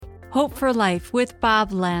Hope for Life with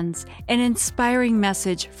Bob Lenz, an inspiring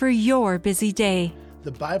message for your busy day.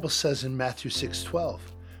 The Bible says in Matthew 6:12,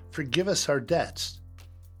 "Forgive us our debts."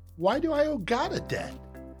 Why do I owe God a debt?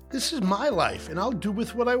 This is my life, and I'll do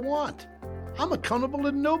with what I want. I'm accountable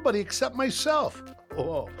to nobody except myself.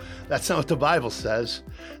 Oh, that's not what the Bible says.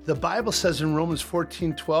 The Bible says in Romans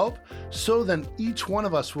 14:12, "So then each one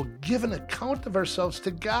of us will give an account of ourselves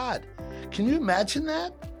to God." Can you imagine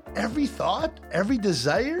that? Every thought, every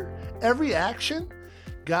desire, every action?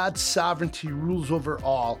 God's sovereignty rules over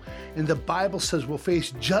all, and the Bible says we'll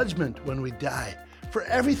face judgment when we die for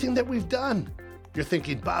everything that we've done. You're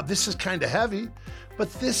thinking, Bob, this is kind of heavy,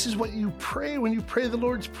 but this is what you pray when you pray the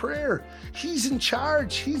Lord's Prayer. He's in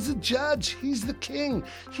charge. He's the judge. He's the king.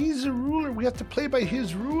 He's the ruler. We have to play by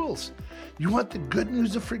his rules. You want the good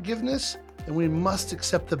news of forgiveness? Then we must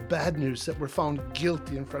accept the bad news that we're found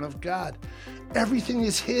guilty in front of God. Everything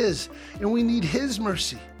is his, and we need his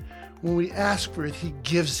mercy. When we ask for it, he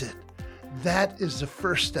gives it. That is the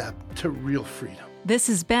first step to real freedom. This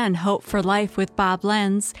has been Hope for Life with Bob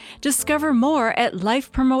Lenz. Discover more at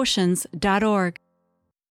lifepromotions.org.